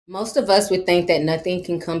Most of us would think that nothing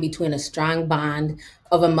can come between a strong bond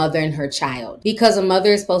of a mother and her child because a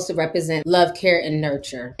mother is supposed to represent love, care, and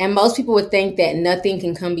nurture. And most people would think that nothing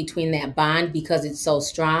can come between that bond because it's so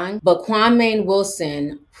strong. But Kwame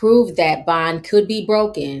Wilson proved that bond could be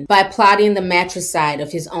broken by plotting the matricide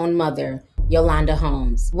of his own mother, Yolanda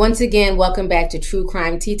Holmes. Once again, welcome back to True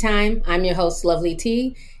Crime Tea Time. I'm your host, Lovely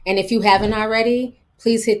T. And if you haven't already,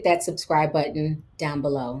 please hit that subscribe button down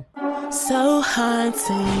below. So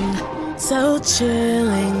haunting, so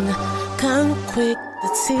chilling. Come quick, the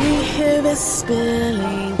tea here is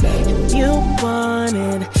spilling. If you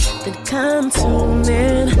wanted, then come tune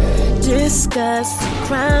in. Discuss the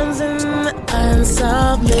crimes and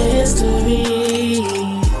unsolved mysteries.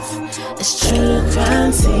 It's True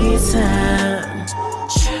Crime Tea Time.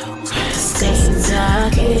 True Crime Stains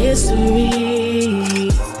Dark History.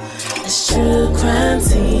 It's True Crime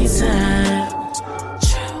Tea Time.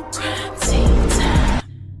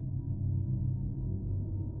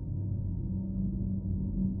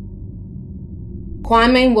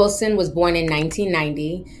 Kwame Wilson was born in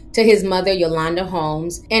 1990 to his mother, Yolanda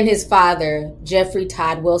Holmes, and his father, Jeffrey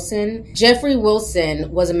Todd Wilson. Jeffrey Wilson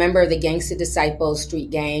was a member of the Gangsta Disciples street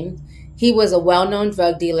gang. He was a well-known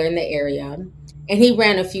drug dealer in the area, and he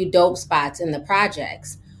ran a few dope spots in the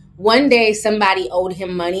projects. One day, somebody owed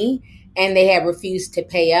him money, and they had refused to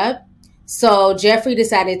pay up. So Jeffrey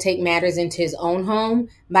decided to take matters into his own home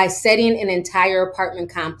by setting an entire apartment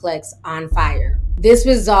complex on fire. This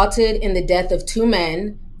resulted in the death of two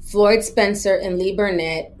men, Floyd Spencer and Lee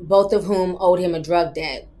Burnett, both of whom owed him a drug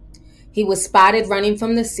debt. He was spotted running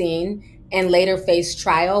from the scene and later faced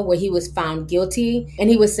trial where he was found guilty and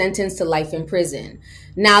he was sentenced to life in prison.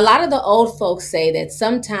 Now, a lot of the old folks say that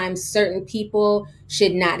sometimes certain people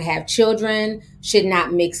should not have children, should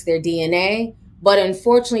not mix their DNA. But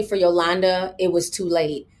unfortunately for Yolanda, it was too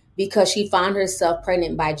late because she found herself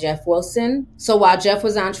pregnant by Jeff Wilson. So while Jeff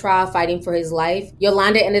was on trial fighting for his life,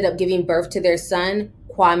 Yolanda ended up giving birth to their son,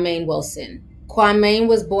 Kwame Wilson. Kwame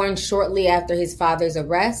was born shortly after his father's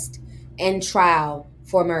arrest and trial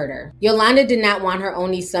for murder. Yolanda did not want her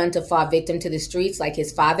only son to fall victim to the streets like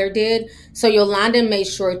his father did, so Yolanda made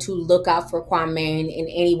sure to look out for Kwame in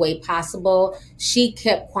any way possible. She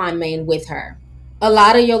kept Kwame with her. A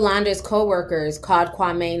lot of Yolanda's co-workers called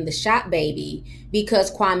Kwame the shop baby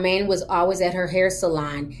because Kwame was always at her hair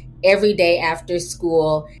salon every day after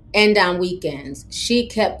school and on weekends. She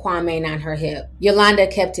kept Kwame on her hip. Yolanda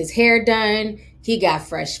kept his hair done. He got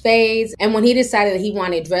fresh fades. And when he decided that he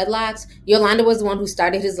wanted dreadlocks, Yolanda was the one who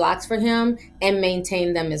started his locks for him and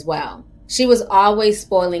maintained them as well. She was always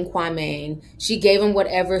spoiling Kwame. She gave him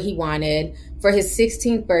whatever he wanted. For his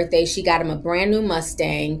 16th birthday, she got him a brand new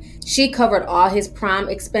Mustang. She covered all his prom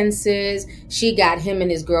expenses. She got him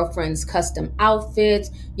and his girlfriend's custom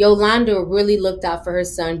outfits. Yolanda really looked out for her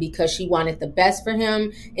son because she wanted the best for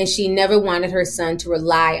him, and she never wanted her son to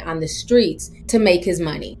rely on the streets to make his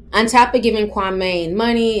money. On top of giving Kwame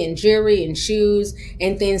money and jewelry and shoes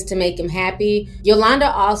and things to make him happy,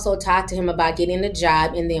 Yolanda also talked to him about getting a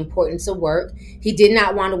job and the importance of work. He did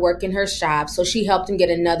not want to work in her shop, so she helped him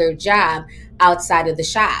get another job outside of the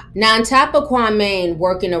shop. Now, on top of Kwame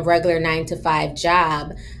working a regular 9-to-5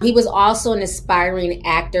 job, he was also an aspiring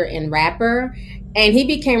actor and rapper. And he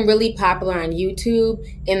became really popular on YouTube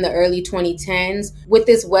in the early 2010s with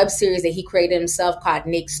this web series that he created himself called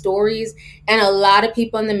Nick Stories. And a lot of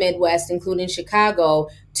people in the Midwest, including Chicago,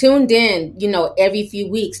 tuned in, every few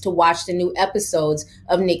weeks to watch the new episodes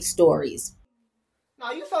of Nick Stories.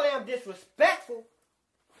 Now, you so damn disrespectful.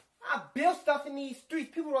 I built stuff in these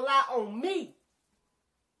streets. People rely on me.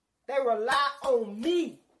 They rely on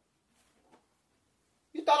me.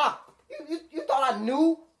 You thought I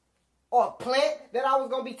knew or planned that I was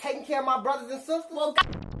going to be taking care of my brothers and sisters?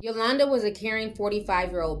 Yolanda was a caring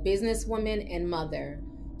 45-year-old businesswoman and mother.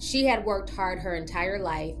 She had worked hard her entire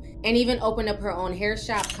life and even opened up her own hair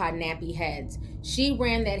shop called Nappy Heads. She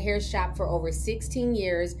ran that hair shop for over 16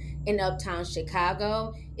 years in Uptown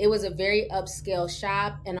Chicago. It was a very upscale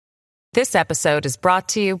shop. This episode is brought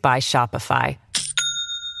to you by Shopify.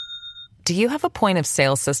 Do you have a point of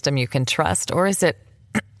sale system you can trust, or is it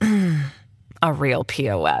a real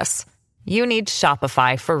POS? You need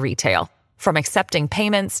Shopify for retail. From accepting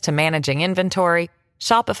payments to managing inventory,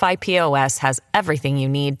 Shopify POS has everything you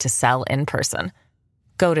need to sell in person.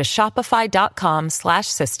 Go to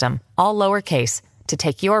shopify.com/system, all lowercase, to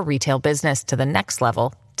take your retail business to the next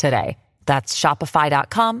level today. That's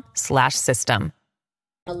shopify.com/system.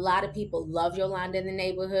 A lot of people love Yolanda in the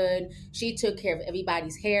neighborhood. She took care of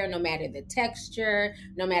everybody's hair, no matter the texture,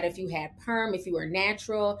 no matter if you had perm, if you were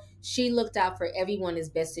natural. She looked out for everyone as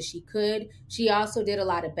best as she could. She also did a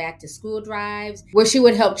lot of back to school drives where she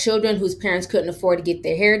would help children whose parents couldn't afford to get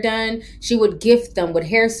their hair done. She would gift them with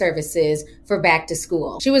hair services for back to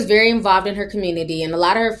school. She was very involved in her community, and a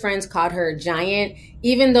lot of her friends called her a giant.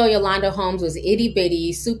 Even though Yolanda Holmes was itty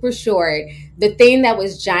bitty, super short, the thing that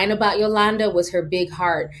was giant about Yolanda was her big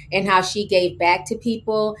heart and how she gave back to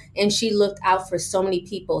people, and she looked out for so many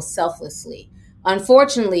people selflessly.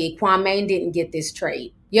 Unfortunately, Kwame didn't get this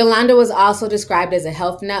trait. Yolanda was also described as a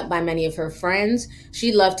health nut by many of her friends.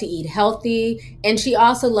 She loved to eat healthy, and she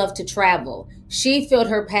also loved to travel. She filled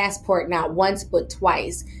her passport not once but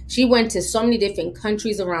twice. She went to so many different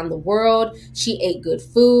countries around the world. She ate good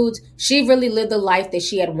foods. She really lived the life that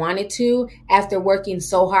she had wanted to after working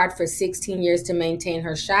so hard for 16 years to maintain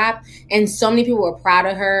her shop. And so many people were proud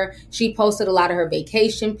of her. She posted a lot of her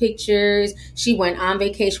vacation pictures. She went on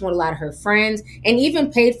vacation with a lot of her friends and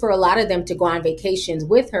even paid for a lot of them to go on vacations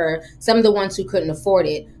with her, some of the ones who couldn't afford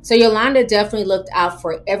it. So Yolanda definitely looked out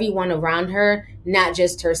for everyone around her, not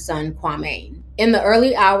just her son, Kwame. In the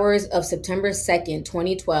early hours of September 2nd,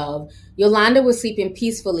 2012, Yolanda was sleeping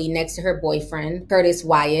peacefully next to her boyfriend, Curtis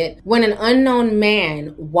Wyatt, when an unknown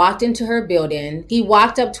man walked into her building. He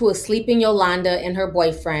walked up to a sleeping Yolanda and her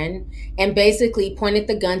boyfriend and basically pointed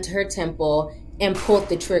the gun to her temple and pulled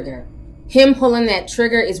the trigger. Him pulling that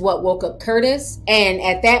trigger is what woke up Curtis. And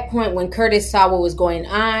at that point, when Curtis saw what was going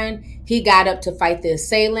on, he got up to fight the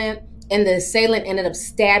assailant, and the assailant ended up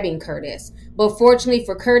stabbing Curtis. But fortunately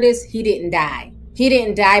for Curtis, he didn't die. He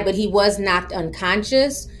didn't die, but he was knocked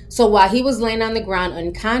unconscious. So while he was laying on the ground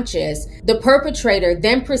unconscious, the perpetrator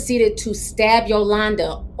then proceeded to stab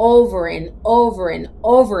Yolanda over and over and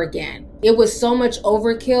over again. It was so much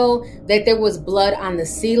overkill that there was blood on the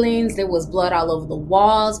ceilings. There was blood all over the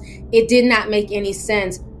walls. It did not make any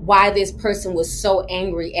sense why this person was so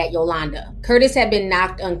angry at Yolanda. Curtis had been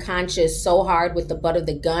knocked unconscious so hard with the butt of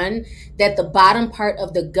the gun that the bottom part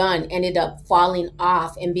of the gun ended up falling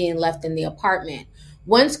off and being left in the apartment.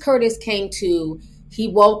 Once Curtis came to, he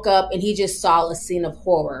woke up and he just saw a scene of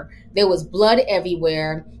horror. There was blood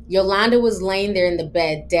everywhere. Yolanda was laying there in the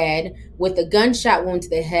bed dead with a gunshot wound to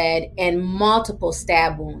the head and multiple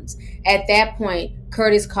stab wounds. At that point,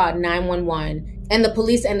 Curtis called 911 and the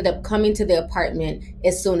police ended up coming to the apartment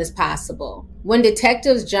as soon as possible. When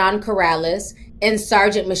detectives John Corrales and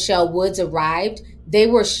Sergeant Michelle Woods arrived, they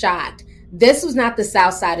were shocked. This was not the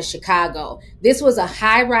south side of Chicago. This was a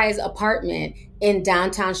high-rise apartment in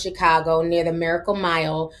downtown Chicago near the Miracle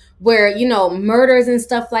Mile where, murders and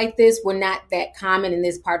stuff like this were not that common in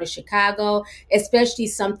this part of Chicago, especially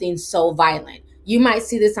something so violent. You might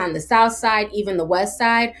see this on the south side, even the west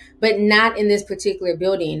side, but not in this particular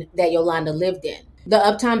building that Yolanda lived in. The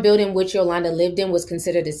Uptown building which Yolanda lived in was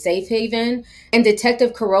considered a safe haven, and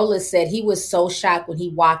Detective Corrales said he was so shocked when he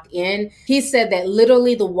walked in. He said that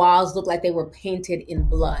literally the walls looked like they were painted in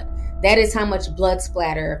blood. That is how much blood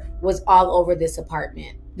splatter was all over this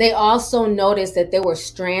apartment. They also noticed that there were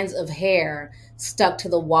strands of hair stuck to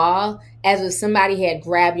the wall, as if somebody had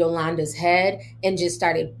grabbed Yolanda's head and just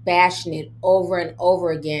started bashing it over and over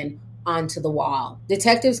again onto the wall.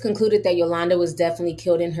 Detectives concluded that Yolanda was definitely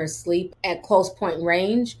killed in her sleep at close point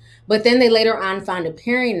range, but then they later on found a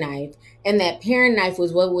paring knife, and that paring knife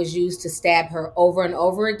was what was used to stab her over and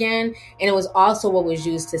over again, and it was also what was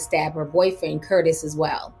used to stab her boyfriend, Curtis, as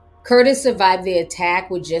well. Curtis survived the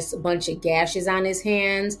attack with just a bunch of gashes on his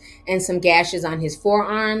hands and some gashes on his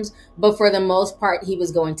forearms, but for the most part, he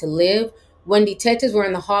was going to live. When detectives were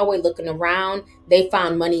in the hallway looking around, they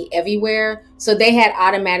found money everywhere, so they had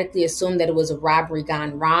automatically assumed that it was a robbery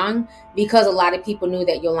gone wrong because a lot of people knew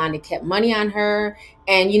that Yolanda kept money on her,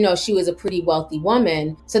 and she was a pretty wealthy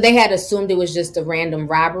woman, so they had assumed it was just a random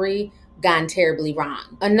robbery gone terribly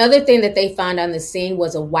wrong. Another thing that they found on the scene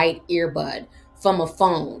was a white earbud from a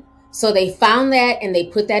phone. So they found that and they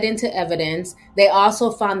put that into evidence. They also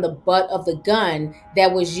found the butt of the gun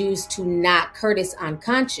that was used to knock Curtis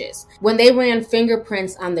unconscious. When they ran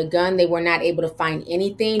fingerprints on the gun, they were not able to find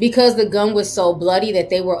anything because the gun was so bloody that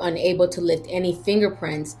they were unable to lift any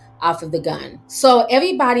fingerprints off of the gun. So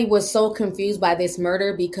everybody was so confused by this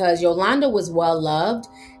murder because Yolanda was well loved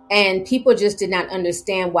and people just did not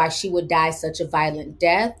understand why she would die such a violent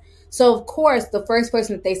death. So, of course, the first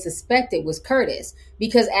person that they suspected was Curtis,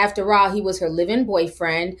 because after all, he was her live-in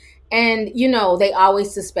boyfriend. And, they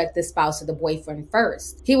always suspect the spouse or the boyfriend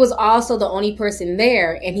first. He was also the only person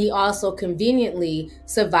there, and he also conveniently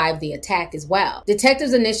survived the attack as well.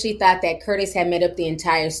 Detectives initially thought that Curtis had made up the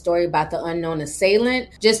entire story about the unknown assailant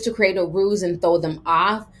just to create a ruse and throw them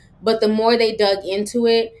off. But the more they dug into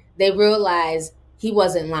it, they realized he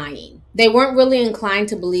wasn't lying. They weren't really inclined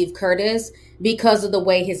to believe Curtis because of the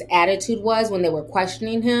way his attitude was when they were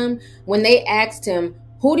questioning him. When they asked him,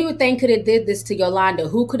 who do you think could have did this to Yolanda?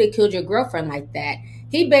 Who could have killed your girlfriend like that?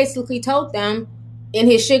 He basically told them in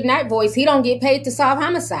his Suge Knight voice, he don't get paid to solve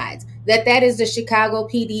homicides. That is the Chicago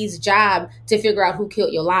PD's job to figure out who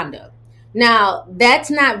killed Yolanda. Now, that's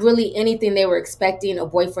not really anything they were expecting a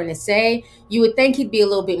boyfriend to say. You would think he'd be a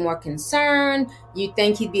little bit more concerned. You'd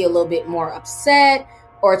think he'd be a little bit more upset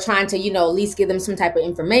or trying to, at least give them some type of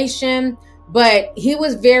information. But he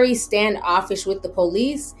was very standoffish with the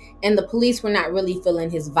police, and the police were not really feeling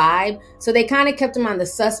his vibe. So they kind of kept him on the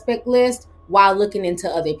suspect list while looking into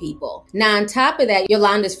other people. Now, on top of that,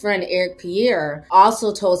 Yolanda's friend Eric Pierre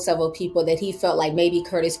also told several people that he felt like maybe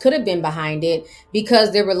Curtis could have been behind it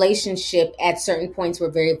because their relationship at certain points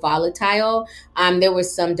were very volatile. There were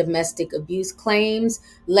some domestic abuse claims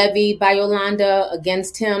levied by Yolanda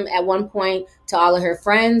against him at one point to all of her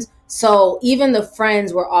friends. So even the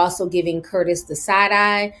friends were also giving Curtis the side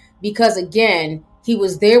eye because, again, he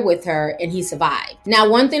was there with her and he survived. Now,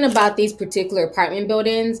 one thing about these particular apartment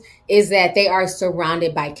buildings is that they are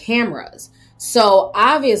surrounded by cameras. So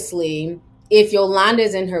obviously, if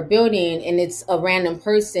Yolanda's in her building and it's a random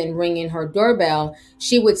person ringing her doorbell,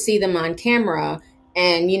 she would see them on camera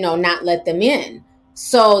and, not let them in.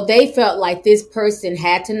 So they felt like this person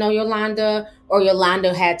had to know Yolanda, or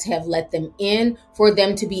Yolanda had to have let them in for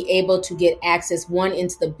them to be able to get access, one,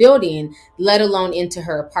 into the building, let alone into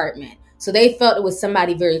her apartment. So they felt it was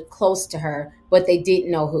somebody very close to her, but they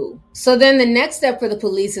didn't know who. So then the next step for the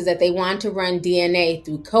police is that they want to run DNA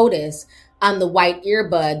through CODIS on the white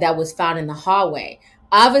earbud that was found in the hallway.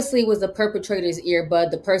 Obviously, it was the perpetrator's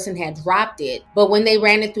earbud. The person had dropped it. But when they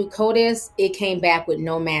ran it through CODIS, it came back with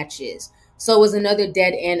no matches. So it was another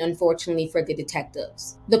dead end, unfortunately, for the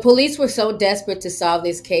detectives. The police were so desperate to solve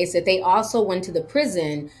this case that they also went to the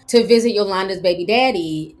prison to visit Yolanda's baby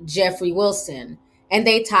daddy, Jeffrey Wilson. And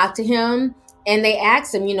they talked to him and they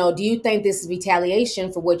asked him, do you think this is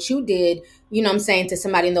retaliation for what you did, to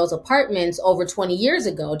somebody in those apartments over 20 years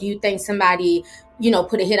ago? Do you think somebody,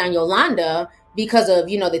 put a hit on Yolanda because of,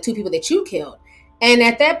 the two people that you killed? And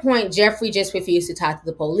at that point, Jeffrey just refused to talk to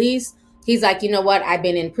the police. He's like, you know what? I've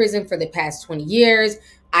been in prison for the past 20 years.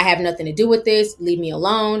 I have nothing to do with this. Leave me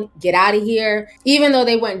alone. Get out of here. Even though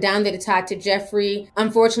they went down there to talk to Jeffrey,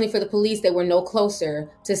 unfortunately for the police, they were no closer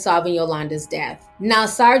to solving Yolanda's death. Now,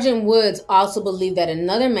 Sergeant Woods also believed that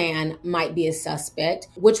another man might be a suspect,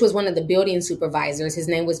 which was one of the building supervisors. His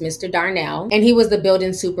name was Mr. Darnell, and he was the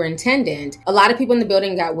building superintendent. A lot of people in the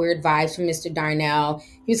building got weird vibes from Mr. Darnell.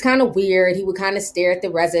 He was kind of weird. He would kind of stare at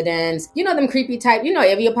the residents. Them creepy type,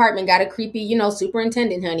 every apartment got a creepy,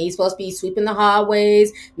 superintendent, honey. He's supposed to be sweeping the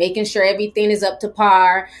hallways, making sure everything is up to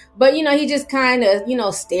par. But, he just kind of,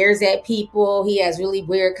 stares at people. He has really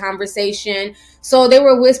weird conversation. So there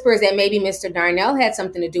were whispers that maybe Mr. Darnell had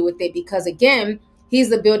something to do with it because, again, he's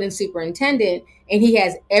the building superintendent and he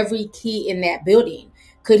has every key in that building.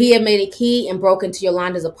 Could he have made a key and broke into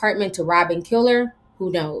Yolanda's apartment to rob and kill her?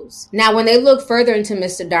 Who knows? Now, when they looked further into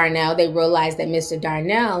Mr. Darnell, they realized that Mr.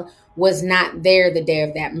 Darnell was not there the day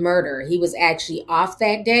of that murder. He was actually off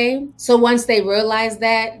that day. So once they realized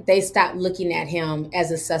that, they stopped looking at him as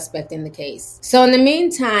a suspect in the case. So in the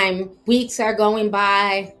meantime, weeks are going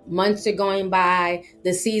by, months are going by,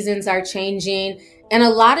 the seasons are changing, and a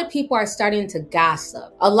lot of people are starting to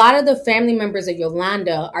gossip. A lot of the family members of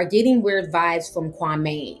Yolanda are getting weird vibes from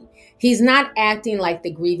Kwame. He's not acting like the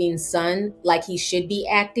grieving son like he should be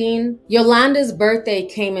acting. Yolanda's birthday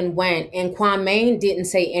came and went, and Kwame didn't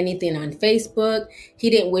say anything on Facebook. He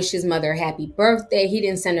didn't wish his mother a happy birthday. He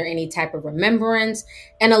didn't send her any type of remembrance.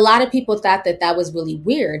 And a lot of people thought that that was really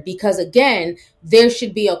weird because, again, there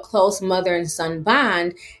should be a close mother and son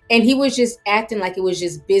bond. And he was just acting like it was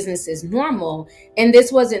just business as normal. And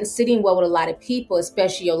this wasn't sitting well with a lot of people,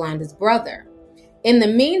 especially Yolanda's brother. In the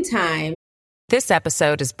meantime, This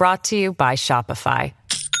episode is brought to you by Shopify.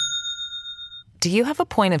 Do you have a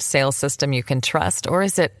point of sale system you can trust, or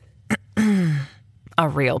is it a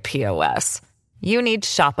real POS? You need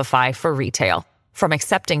Shopify for retail. From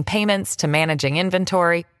accepting payments to managing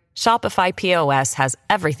inventory, Shopify POS has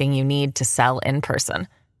everything you need to sell in person.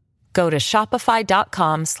 Go to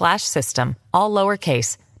shopify.com/system, all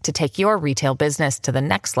lowercase, to take your retail business to the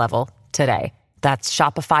next level today. That's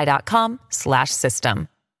shopify.com/system.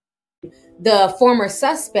 The former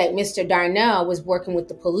suspect, Mr. Darnell, was working with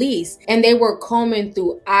the police, and they were combing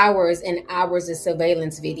through hours and hours of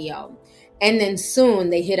surveillance video. And then soon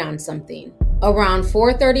they hit on something. Around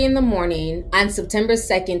 4:30 in the morning on September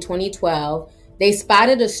 2nd, 2012, they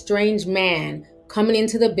spotted a strange man coming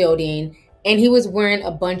into the building, and he was wearing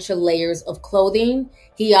a bunch of layers of clothing.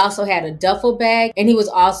 He also had a duffel bag, and he was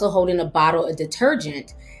also holding a bottle of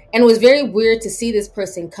detergent. And it was very weird to see this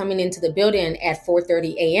person coming into the building at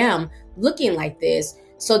 4:30 a.m. looking like this.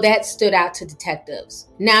 So that stood out to detectives.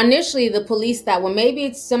 Now, initially, the police thought, well, maybe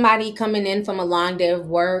it's somebody coming in from a long day of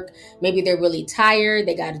work. Maybe they're really tired.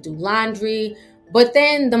 They got to do laundry. But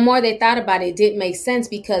then the more they thought about it, it didn't make sense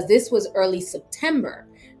because this was early September,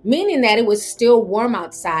 meaning that it was still warm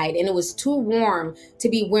outside and it was too warm to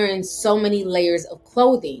be wearing so many layers of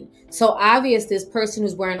clothing. So obvious this person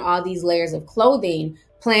who's wearing all these layers of clothing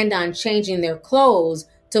planned on changing their clothes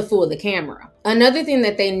to fool the camera. Another thing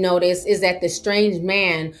that they noticed is that the strange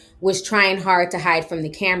man was trying hard to hide from the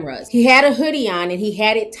cameras. He had a hoodie on and he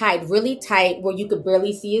had it tied really tight where you could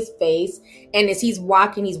barely see his face. And as he's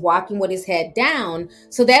walking with his head down.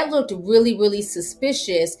 So that looked really, really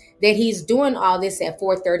suspicious that he's doing all this at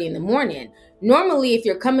 4:30 in the morning. Normally, if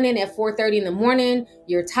you're coming in at 4:30 in the morning,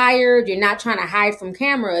 you're tired, you're not trying to hide from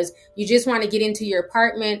cameras, you just want to get into your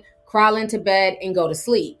apartment, crawl into bed, and go to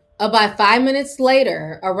sleep. About 5 minutes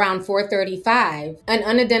later, around 4:35, an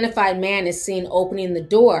unidentified man is seen opening the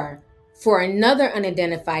door for another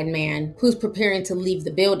unidentified man who's preparing to leave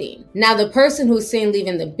the building. Now, the person who's seen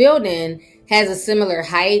leaving the building has a similar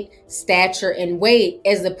height, stature, and weight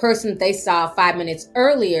as the person they saw 5 minutes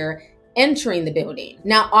earlier entering the building.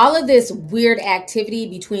 Now, all of this weird activity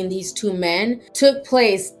between these two men took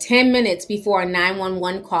place 10 minutes before a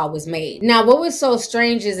 911 call was made. Now, what was so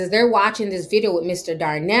strange is as they're watching this video with Mr.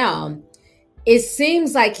 Darnell, it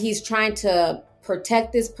seems like he's trying to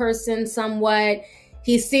protect this person somewhat.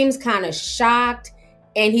 He seems kind of shocked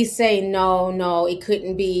and he's saying, no, it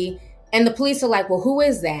couldn't be. And the police are like, well, who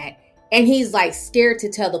is that? And he's like scared to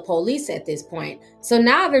tell the police at this point. So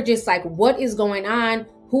now they're just like, what is going on?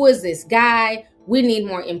 Who is this guy? We need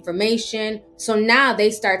more information. So now they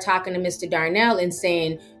start talking to Mr. Darnell and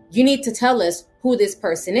saying, you need to tell us who this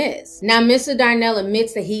person is. Now, Mr. Darnell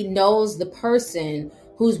admits that he knows the person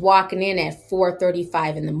who's walking in at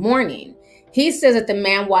 4:35 in the morning. He says that the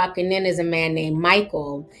man walking in is a man named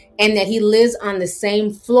Michael and that he lives on the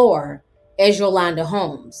same floor as Yolanda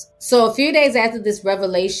Holmes. So a few days after this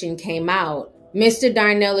revelation came out, Mr.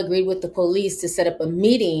 Darnell agreed with the police to set up a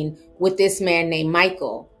meeting with this man named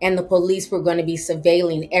Michael, and the police were going to be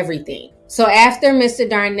surveilling everything. So after Mr.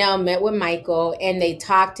 Darnell met with Michael and they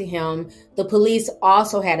talked to him, the police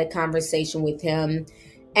also had a conversation with him.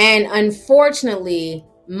 And unfortunately,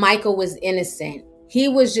 Michael was innocent. He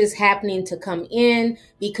was just happening to come in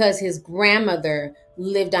because his grandmother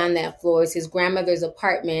lived on that floor. It's his grandmother's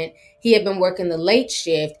apartment. He had been working the late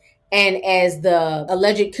shift. And as the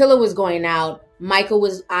alleged killer was going out, Michael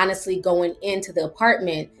was honestly going into the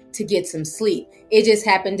apartment to get some sleep. It just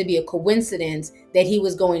happened to be a coincidence that he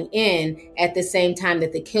was going in at the same time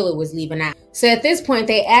that the killer was leaving out. So at this point,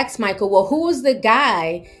 they asked Michael, well, who was the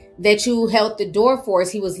guy that you held the door for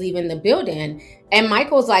as he was leaving the building? And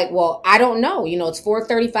Michael's like, well, I don't know. It's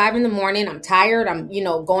 4:35 in the morning. I'm tired. I'm,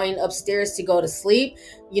 going upstairs to go to sleep.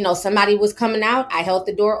 Somebody was coming out. I held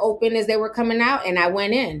the door open as they were coming out and I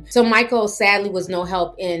went in. So Michael sadly was no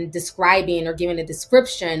help in describing or giving a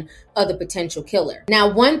description of the potential killer.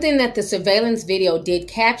 Now, one thing that the surveillance video did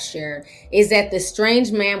capture is that the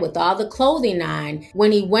strange man with all the clothing on,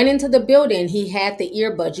 when he went into the building, he had the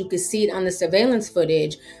earbuds. You could see it on the surveillance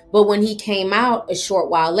footage. But when he came out a short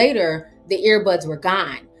while later, the earbuds were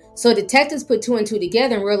gone. So detectives put two and two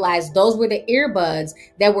together and realized those were the earbuds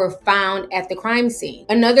that were found at the crime scene.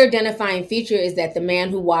 Another identifying feature is that the man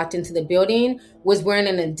who walked into the building was wearing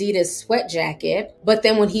an Adidas sweat jacket, but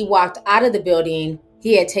then when he walked out of the building,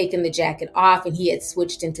 he had taken the jacket off and he had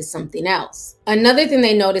switched into something else. Another thing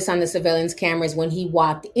they noticed on the surveillance cameras, when he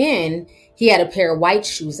walked in, he had a pair of white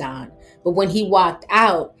shoes on, but when he walked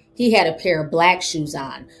out, he had a pair of black shoes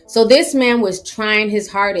on. So this man was trying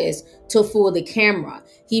his hardest to fool the camera.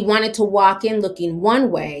 He wanted to walk in looking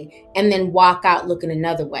one way and then walk out looking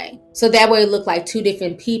another way. So that way it looked like two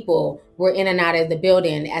different people were in and out of the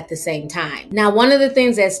building at the same time. Now, one of the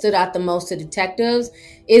things that stood out the most to detectives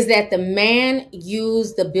is that the man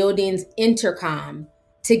used the building's intercom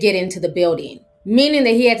to get into the building, meaning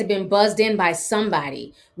that he had to been buzzed in by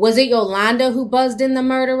somebody. Was it Yolanda who buzzed in the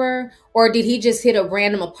murderer? Or did he just hit a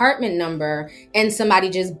random apartment number and somebody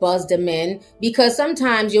just buzzed him in? Because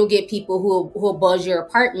sometimes you'll get people who'll buzz your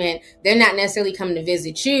apartment. They're not necessarily coming to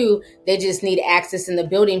visit you. They just need access in the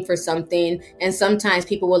building for something. And sometimes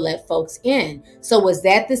people will let folks in. So was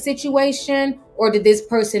that the situation? Or did this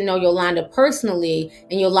person know Yolanda personally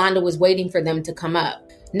and Yolanda was waiting for them to come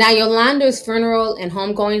up? Now, Yolanda's funeral and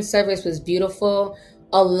homegoing service was beautiful,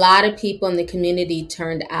 A lot of people in the community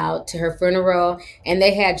turned out to her funeral, and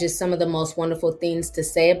they had just some of the most wonderful things to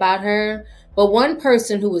say about her. But one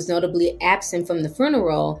person who was notably absent from the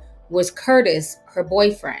funeral was Curtis, her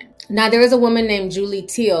boyfriend. Now, there was a woman named Julie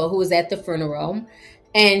Teal who was at the funeral,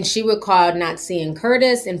 and she recalled not seeing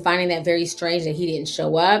Curtis and finding that very strange that he didn't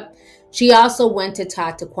show up. She also went to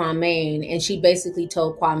talk to Kwame, and she basically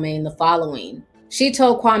told Kwame the following. She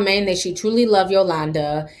told Kwame that she truly loved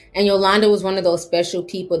Yolanda, and Yolanda was one of those special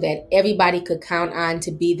people that everybody could count on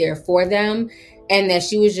to be there for them, and that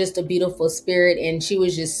she was just a beautiful spirit, and she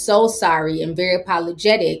was just so sorry and very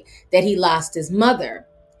apologetic that he lost his mother.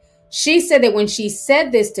 She said that when she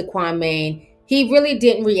said this to Kwame, he really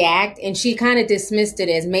didn't react, and she kind of dismissed it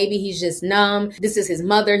as maybe he's just numb. This is his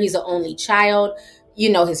mother. He's an only child. You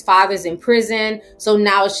know, his father's in prison, so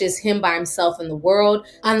now it's just him by himself in the world.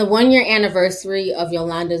 On the 1-year anniversary of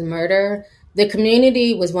Yolanda's murder, the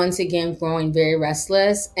community was once again growing very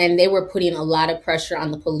restless, and they were putting a lot of pressure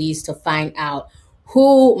on the police to find out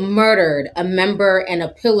who murdered a member and a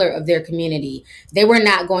pillar of their community. They were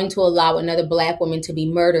not going to allow another Black woman to be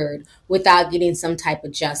murdered without getting some type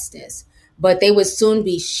of justice. But they would soon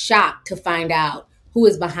be shocked to find out who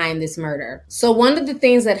is behind this murder. So one of the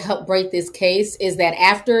things that helped break this case is that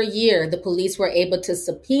after a year, the police were able to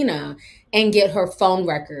subpoena and get her phone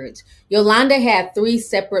records. Yolanda had 3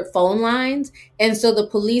 separate phone lines, and so the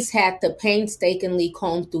police had to painstakingly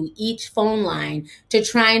comb through each phone line to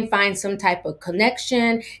try and find some type of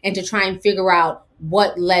connection and to try and figure out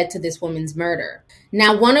what led to this woman's murder.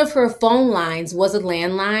 Now, one of her phone lines was a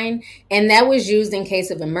landline, and that was used in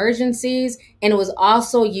case of emergencies, and it was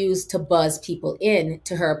also used to buzz people in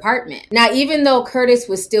to her apartment. Now, even though Curtis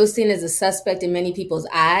was still seen as a suspect in many people's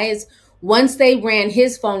eyes, once they ran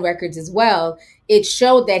his phone records as well, it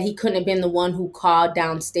showed that he couldn't have been the one who called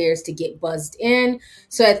downstairs to get buzzed in.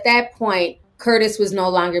 So at that point, Curtis was no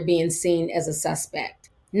longer being seen as a suspect.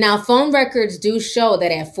 Now, phone records do show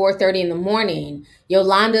that at 4:30 in the morning,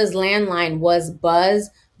 Yolanda's landline was buzzed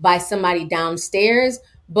by somebody downstairs,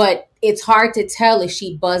 but it's hard to tell if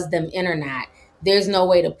she buzzed them in or not. There's no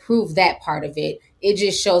way to prove that part of it. It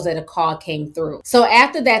just shows that a call came through. So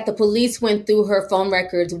after that, the police went through her phone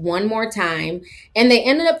records one more time, and they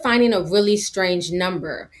ended up finding a really strange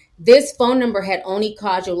number. This phone number had only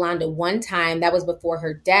called Yolanda one time. That was before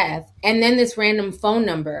her death. And then this random phone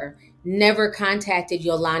number never contacted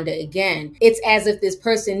Yolanda again. It's as if this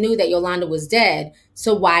person knew that Yolanda was dead,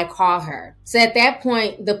 so why call her? So at that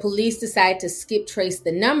point, the police decided to skip trace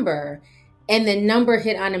the number, and the number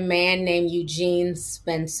hit on a man named Eugene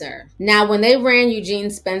Spencer. Now, when they ran Eugene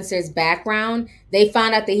Spencer's background, they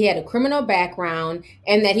found out that he had a criminal background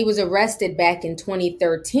and that he was arrested back in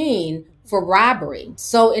 2013 for robbery.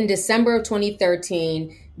 So in December of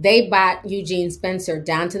 2013, they brought Eugene Spencer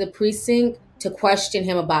down to the precinct to question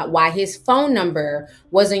him about why his phone number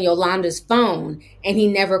wasn't Yolanda's phone, and he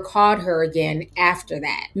never called her again after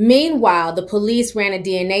that. Meanwhile, the police ran a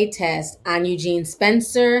DNA test on Eugene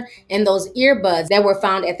Spencer and those earbuds that were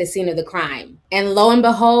found at the scene of the crime. And lo and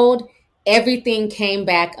behold, everything came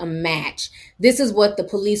back a match. This is what the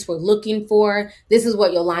police were looking for. This is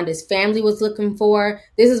what Yolanda's family was looking for.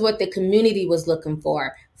 This is what the community was looking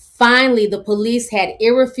for. Finally, the police had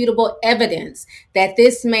irrefutable evidence that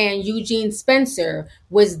this man, Eugene Spencer,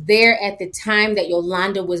 was there at the time that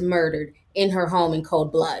Yolanda was murdered in her home in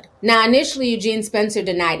cold blood. Now, initially, Eugene Spencer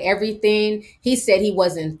denied everything. He said he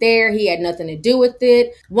wasn't there. He had nothing to do with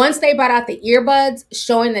it. Once they brought out the earbuds,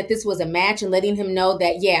 showing that this was a match and letting him know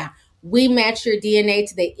that, yeah, we matched your DNA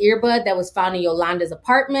to the earbud that was found in Yolanda's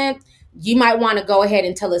apartment, you might want to go ahead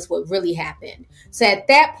and tell us what really happened. So at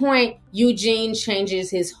that point, Eugene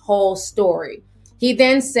changes his whole story. He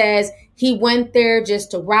then says he went there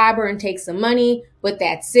just to rob her and take some money, but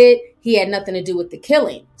that's it. He had nothing to do with the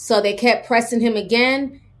killing. So they kept pressing him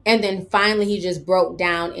again, and then finally he just broke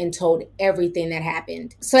down and told everything that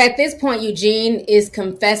happened. So at this point, Eugene is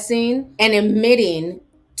confessing and admitting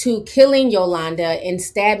to killing Yolanda and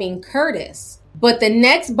stabbing Curtis. But the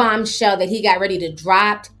next bombshell that he got ready to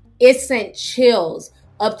drop, it sent chills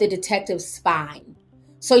up the detective's spine.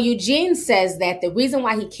 So Eugene says that the reason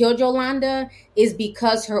why he killed Yolanda is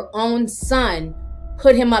because her own son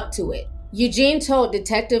put him up to it. Eugene told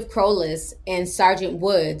Detective Crowless and Sergeant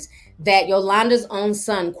Woods that Yolanda's own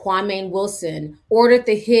son, Kwame Wilson, ordered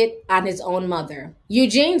the hit on his own mother.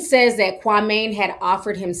 Eugene says that Kwame had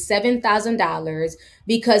offered him $7,000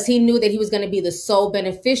 because he knew that he was going to be the sole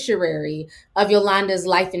beneficiary of Yolanda's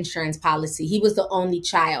life insurance policy. He was the only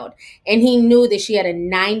child, and he knew that she had a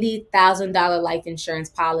 $90,000 life insurance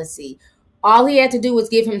policy. All he had to do was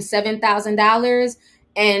give him $7,000,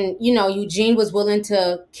 And, Eugene was willing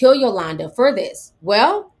to kill Yolanda for this.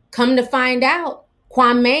 Well, come to find out,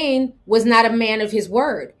 Kwame was not a man of his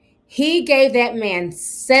word. He gave that man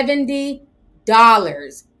 $70.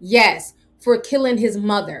 Yes, for killing his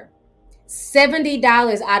mother.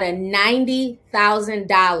 $70 out of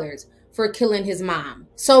 $90,000 for killing his mom.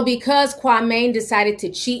 So because Kwame decided to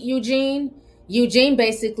cheat Eugene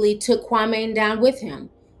basically took Kwame down with him.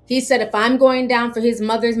 He said, if I'm going down for his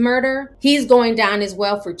mother's murder, he's going down as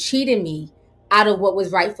well for cheating me out of what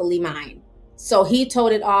was rightfully mine. So he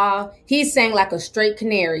told it all. He sang like a straight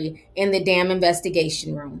canary in the damn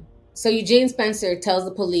investigation room. So Eugene Spencer tells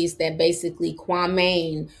the police that basically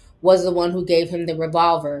Kwame was the one who gave him the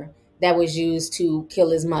revolver that was used to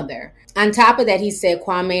kill his mother. On top of that, he said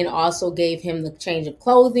Kwame also gave him the change of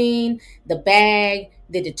clothing, the bag,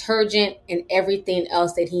 the detergent, and everything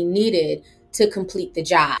else that he needed to complete the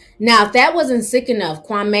job. Now, if that wasn't sick enough,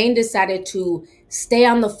 Kwame decided to stay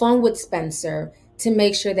on the phone with Spencer to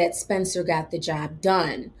make sure that Spencer got the job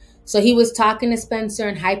done. So he was talking to Spencer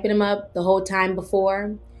and hyping him up the whole time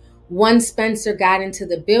before. Once Spencer got into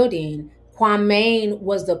the building, Kwame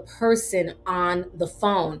was the person on the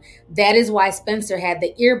phone. That is why Spencer had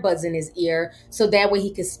the earbuds in his ear, so that way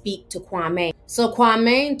he could speak to Kwame. So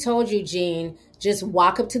Kwame told Eugene, just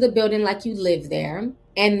walk up to the building like you live there,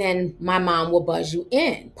 and then my mom will buzz you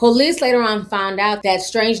in. Police later on found out that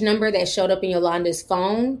strange number that showed up in Yolanda's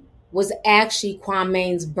phone was actually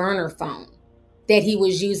Kwame's burner phone that he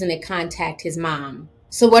was using to contact his mom.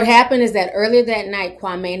 So what happened is that earlier that night,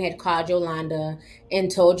 Kwame had called Yolanda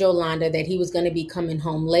and told Yolanda that he was going to be coming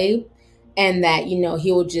home late and that,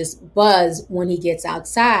 he will just buzz when he gets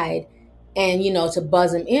outside and, to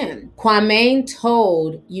buzz him in. Kwame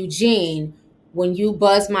told Eugene, when you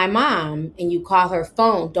buzz my mom and you call her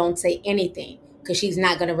phone, don't say anything because she's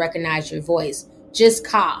not going to recognize your voice. Just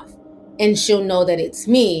cough and she'll know that it's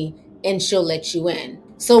me and she'll let you in.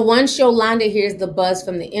 So once Yolanda hears the buzz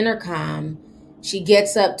from the intercom, she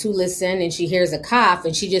gets up to listen and she hears a cough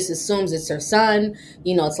and she just assumes it's her son.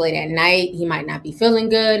 It's late at night. He might not be feeling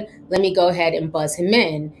good. Let me go ahead and buzz him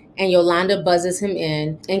in. And Yolanda buzzes him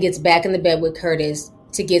in and gets back in the bed with Curtis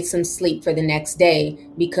to get some sleep for the next day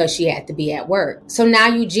because she had to be at work. So now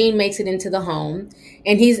Eugene makes it into the home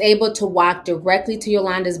and he's able to walk directly to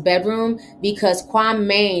Yolanda's bedroom because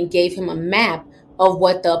Kwame gave him a map of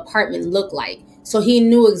what the apartment looked like. So he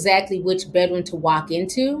knew exactly which bedroom to walk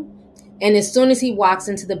into. And as soon as he walks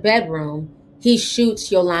into the bedroom, he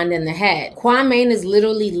shoots Yolanda in the head. Kwame is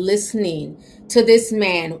literally listening to this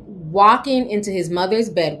man walking into his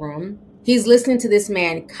mother's bedroom. He's listening to this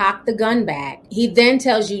man cock the gun back. He then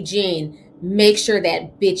tells Eugene, make sure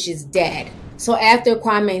that bitch is dead. So after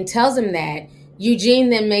Kwame tells him that,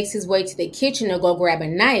 Eugene then makes his way to the kitchen to go grab a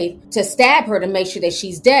knife to stab her to make sure that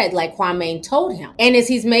she's dead, like Kwame told him. And as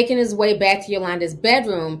he's making his way back to Yolanda's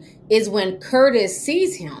bedroom is when Curtis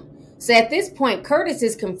sees him. So at this point, Curtis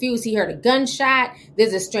is confused. He heard a gunshot.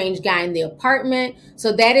 There's a strange guy in the apartment.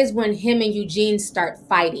 So that is when him and Eugene start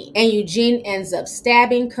fighting. And Eugene ends up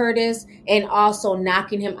stabbing Curtis and also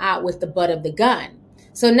knocking him out with the butt of the gun.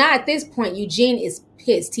 So now at this point, Eugene is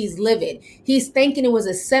pissed. He's livid. He's thinking it was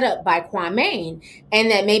a setup by Kwame and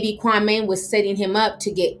that maybe Kwame was setting him up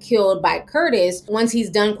to get killed by Curtis. Once he's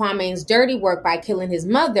done Kwame's dirty work by killing his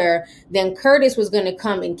mother, then Curtis was going to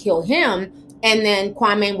come and kill him. And then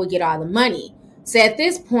Kwame would get all the money. So at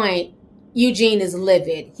this point, Eugene is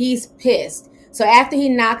livid. He's pissed. So after he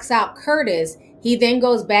knocks out Curtis, he then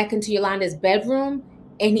goes back into Yolanda's bedroom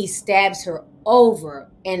and he stabs her over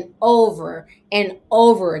and over and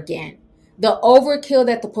over again. The overkill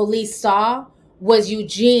that the police saw was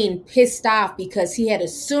Eugene pissed off because he had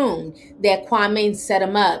assumed that Kwame set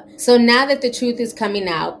him up. So now that the truth is coming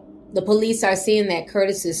out, the police are seeing that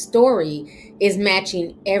Curtis's story is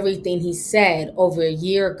matching everything he said over a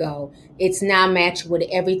year ago. It's now matching with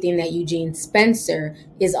everything that Eugene Spencer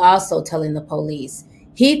is also telling the police.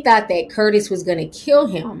 He thought that Curtis was going to kill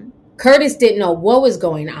him. Curtis didn't know what was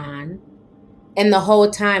going on. And the whole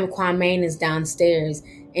time Kwame is downstairs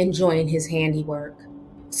enjoying his handiwork.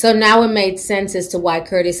 So now it made sense as to why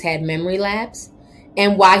Curtis had memory lapse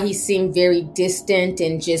and why he seemed very distant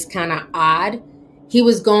and just kind of odd. He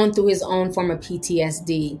was going through his own form of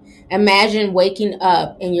PTSD. Imagine waking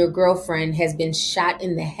up and your girlfriend has been shot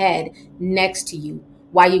in the head next to you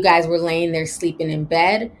while you guys were laying there sleeping in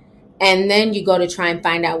bed. And then you go to try and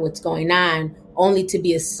find out what's going on, only to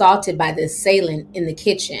be assaulted by the assailant in the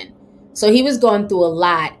kitchen. So he was going through a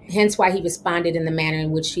lot. hence why he responded in the manner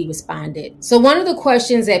in which he responded. So one of the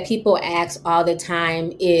questions that people ask all the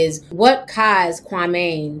time is, what caused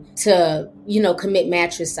Kwame to, commit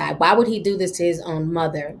matricide? Why would he do this to his own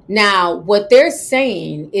mother? Now, what they're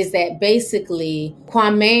saying is that basically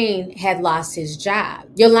Kwame had lost his job.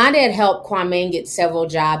 Yolanda had helped Kwame get several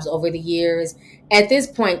jobs over the years. At this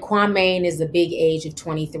point, Kwame is the big age of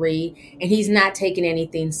 23, and he's not taking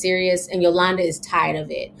anything serious, and Yolanda is tired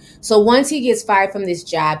of it. So once he gets fired from this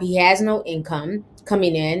job, he has no income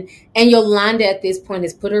coming in, and Yolanda at this point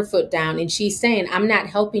has put her foot down, and she's saying, I'm not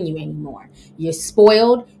helping you anymore. You're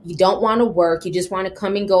spoiled. You don't want to work. You just want to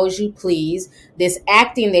come and go as you please. This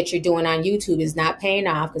acting that you're doing on YouTube is not paying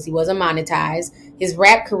off because he wasn't monetized. His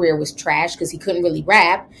rap career was trash because he couldn't really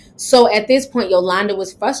rap. So at this point, Yolanda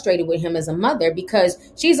was frustrated with him as a mother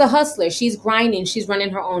because she's a hustler. She's grinding. She's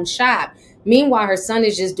running her own shop. Meanwhile, her son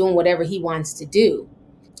is just doing whatever he wants to do.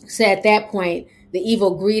 So at that point, the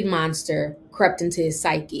evil greed monster crept into his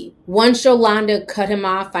psyche. Once Yolanda cut him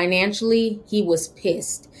off financially, he was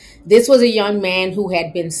pissed. This was a young man who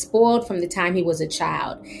had been spoiled from the time he was a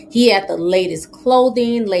child. He had the latest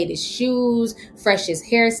clothing, latest shoes, freshest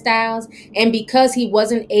hairstyles, and because he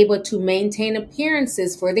wasn't able to maintain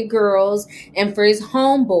appearances for the girls and for his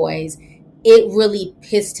homeboys, it really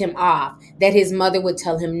pissed him off that his mother would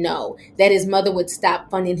tell him no, that his mother would stop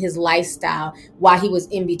funding his lifestyle while he was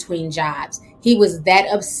in between jobs. He was that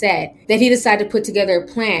upset that he decided to put together a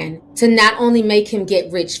plan to not only make him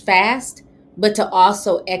get rich fast, but to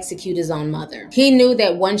also execute his own mother. He knew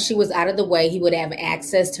that once she was out of the way, he would have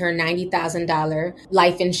access to her $90,000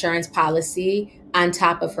 life insurance policy on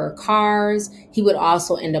top of her cars. He would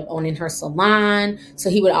also end up owning her salon,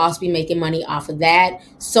 so he would also be making money off of that.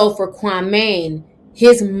 So for Kwame,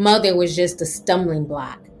 his mother was just a stumbling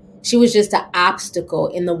block. She was just an obstacle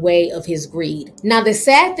in the way of his greed. Now, the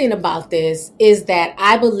sad thing about this is that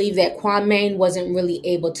I believe that Kwame wasn't really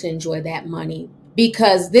able to enjoy that money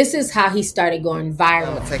because this is how he started going viral.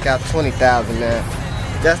 I'm gonna take out 20,000,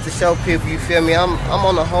 man. Just to show people, you feel me? I'm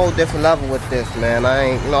on a whole different level with this, man.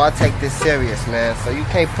 I take this serious, man. So you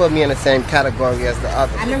can't put me in the same category as the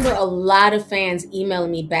others. I remember a lot of fans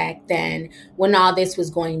emailing me back then when all this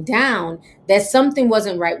was going down that something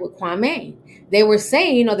wasn't right with Kwame. They were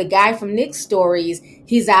saying, the guy from Nick's Stories,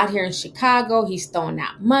 he's out here in Chicago, he's throwing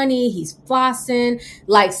out money, he's flossing,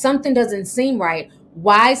 like something doesn't seem right.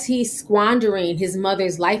 Why is he squandering his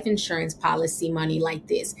mother's life insurance policy money like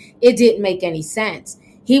this? It didn't make any sense.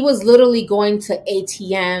 He was literally going to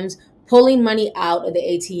ATMs, pulling money out of the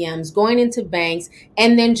ATMs, going into banks,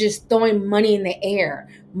 and then just throwing money in the air,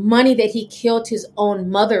 money that he killed his own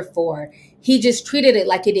mother for. He just treated it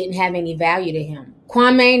like it didn't have any value to him.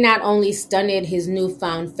 Kwame not only stunted his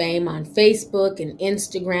newfound fame on Facebook and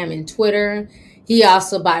Instagram and Twitter, he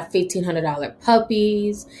also bought $1,500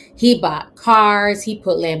 puppies. He bought cars. He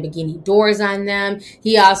put Lamborghini doors on them.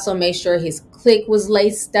 He also made sure his clique was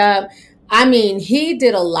laced up. I mean, he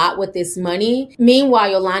did a lot with this money.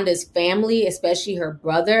 Meanwhile, Yolanda's family, especially her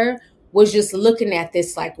brother, was just looking at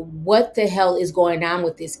this like, what the hell is going on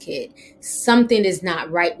with this kid? Something is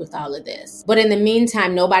not right with all of this. But in the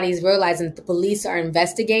meantime, nobody's realizing that the police are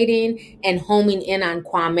investigating and homing in on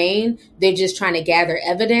Kwame. They're just trying to gather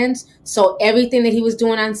evidence. So everything that he was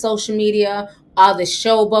doing on social media, all the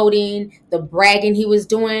showboating, the bragging he was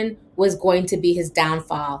doing, was going to be his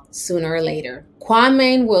downfall sooner or later.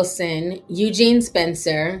 Kwame Wilson, Eugene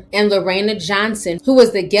Spencer, and Lorena Johnson, who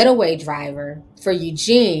was the getaway driver for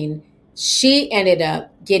Eugene, she ended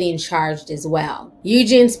up getting charged as well.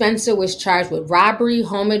 Eugene Spencer was charged with robbery,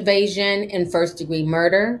 home invasion, and first-degree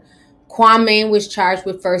murder. Kwame was charged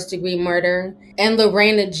with first-degree murder. And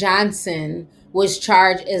Lorena Johnson was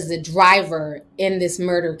charged as the driver in this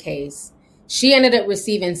murder case. She ended up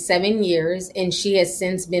receiving 7 years, and she has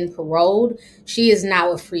since been paroled. She is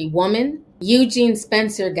now a free woman. Eugene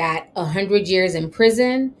Spencer got 100 years in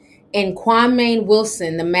prison. And Kwame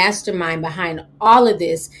Wilson, the mastermind behind all of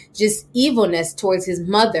this, just evilness towards his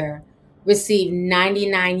mother, received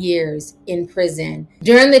 99 years in prison.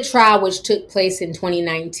 During the trial, which took place in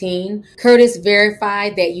 2019, Curtis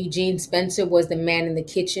verified that Eugene Spencer was the man in the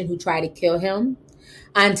kitchen who tried to kill him.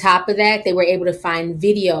 On top of that, they were able to find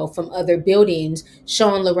video from other buildings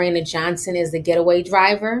showing Lorena Johnson as the getaway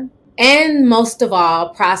driver. And most of all,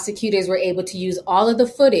 prosecutors were able to use all of the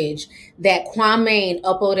footage that Kwame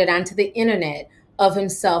uploaded onto the internet of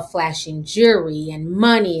himself flashing jewelry and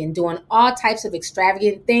money and doing all types of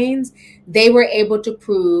extravagant things. They were able to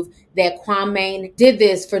prove that Kwame did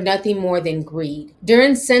this for nothing more than greed.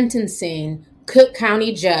 During sentencing, Cook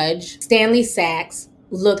County Judge Stanley Sachs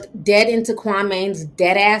looked dead into Kwame's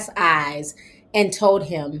dead-ass eyes and told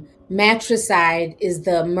him, Matricide is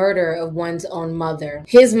the murder of one's own mother.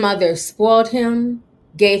 His mother spoiled him,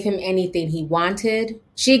 gave him anything he wanted.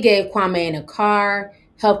 She gave Kwame a car,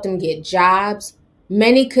 helped him get jobs.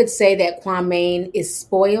 Many could say that Kwame is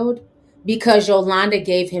spoiled because Yolanda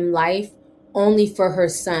gave him life only for her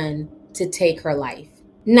son to take her life.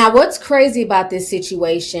 Now, what's crazy about this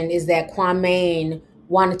situation is that Kwame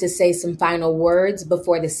wanted to say some final words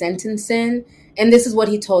before the sentencing, and this is what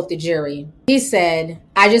he told the jury. He said,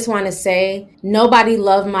 "I just want to say, nobody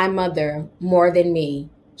loved my mother more than me.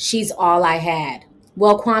 She's all I had."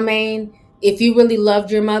 Well, Kwame, if you really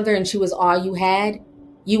loved your mother and she was all you had,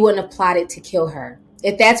 you wouldn't have plotted to kill her.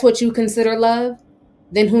 If that's what you consider love,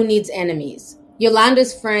 then who needs enemies?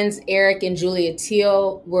 Yolanda's friends, Eric and Julia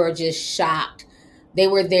Teal, were just shocked. They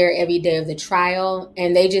were there every day of the trial,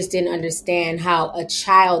 and they just didn't understand how a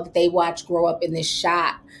child that they watched grow up in this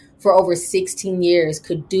shop for over 16 years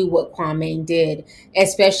could do what Kwame did,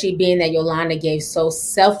 especially being that Yolanda gave so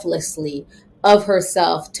selflessly of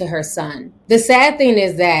herself to her son. The sad thing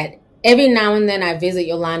is that every now and then I visit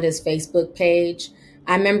Yolanda's Facebook page.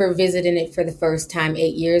 I remember visiting it for the first time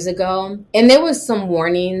 8 years ago, and there was some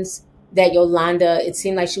warnings that Yolanda, it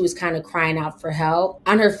seemed like she was kind of crying out for help.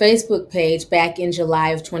 On her Facebook page back in July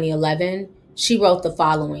of 2011, she wrote the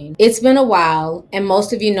following: "It's been a while, and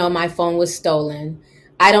most of you know my phone was stolen.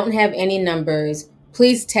 I don't have any numbers.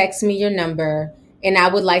 Please text me your number, and I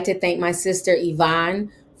would like to thank my sister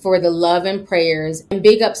Yvonne for the love and prayers, and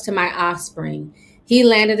big ups to my offspring. He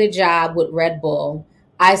landed a job with Red Bull.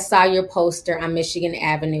 I saw your poster on Michigan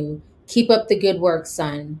Avenue. Keep up the good work,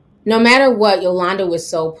 son." No matter what, Yolanda was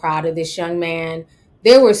so proud of this young man.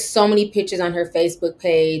 There were so many pictures on her Facebook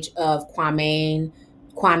page of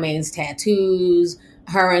Kwame's tattoos,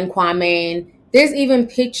 her and Kwame. There's even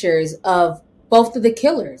pictures of both of the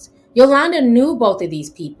killers. Yolanda knew both of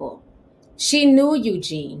these people. She knew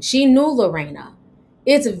Eugene. She knew Lorena.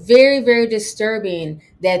 It's very, very disturbing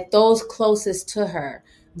that those closest to her,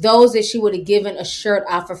 those that she would have given a shirt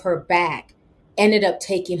off of her back, ended up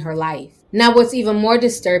taking her life. Now, what's even more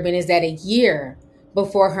disturbing is that a year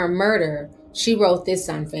before her murder, she wrote this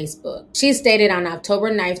on Facebook. She stated on October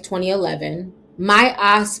 9th, 2011, "My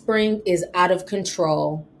offspring is out of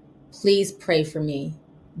control. Please pray for me."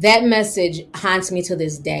 That message haunts me to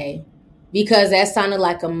this day because that sounded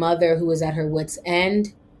like a mother who is at her wit's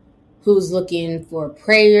end, who's looking for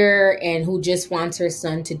prayer and who just wants her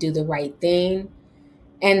son to do the right thing.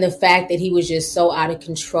 And the fact that he was just so out of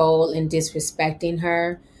control and disrespecting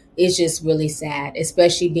her is just really sad,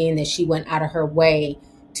 especially being that she went out of her way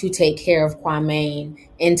to take care of Kwame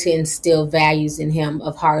and to instill values in him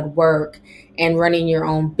of hard work and running your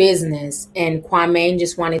own business. And Kwame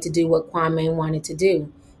just wanted to do what Kwame wanted to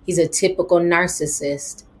do. He's a typical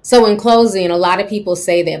narcissist. So in closing, a lot of people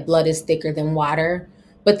say that blood is thicker than water,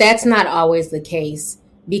 but that's not always the case.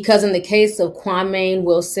 Because in the case of Kwame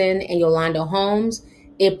Wilson and Yolanda Holmes,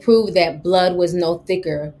 it proved that blood was no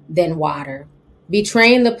thicker than water.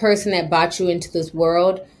 Betraying the person that brought you into this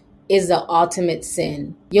world is the ultimate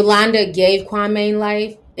sin. Yolanda gave Kwame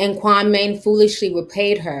life, and Kwame foolishly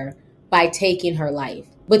repaid her by taking her life.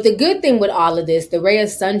 But the good thing with all of this, the ray of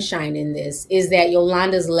sunshine in this, is that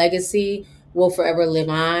Yolanda's legacy will forever live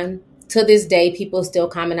on. To this day, people still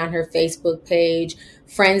comment on her Facebook page.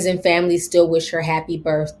 Friends and family still wish her happy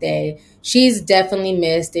birthday. She's definitely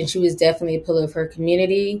missed, and she was definitely a pillar of her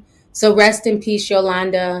community. So rest in peace,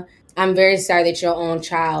 Yolanda. I'm very sorry that your own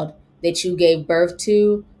child that you gave birth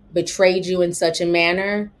to betrayed you in such a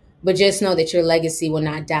manner, but just know that your legacy will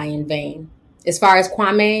not die in vain. As far as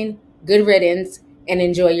Kwame, good riddance and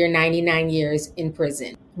enjoy your 99 years in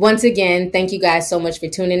prison. Once again, thank you guys so much for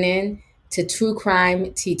tuning in to True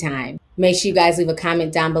Crime Tea Time. Make sure you guys leave a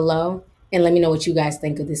comment down below and let me know what you guys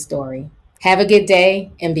think of this story. Have a good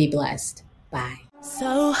day and be blessed. Bye.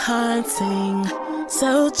 So haunting,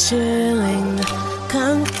 so chilling.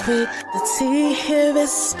 Come quick, the tea here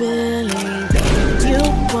is spilling. You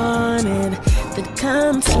wanted to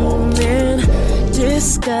come tune in,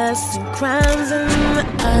 discussing crimes and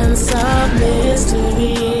unsolved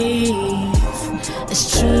mysteries.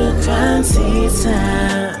 It's True Crime Tea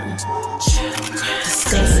Time.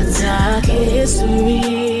 Discussing dark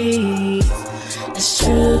history. It's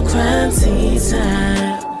True Crime Tea Time.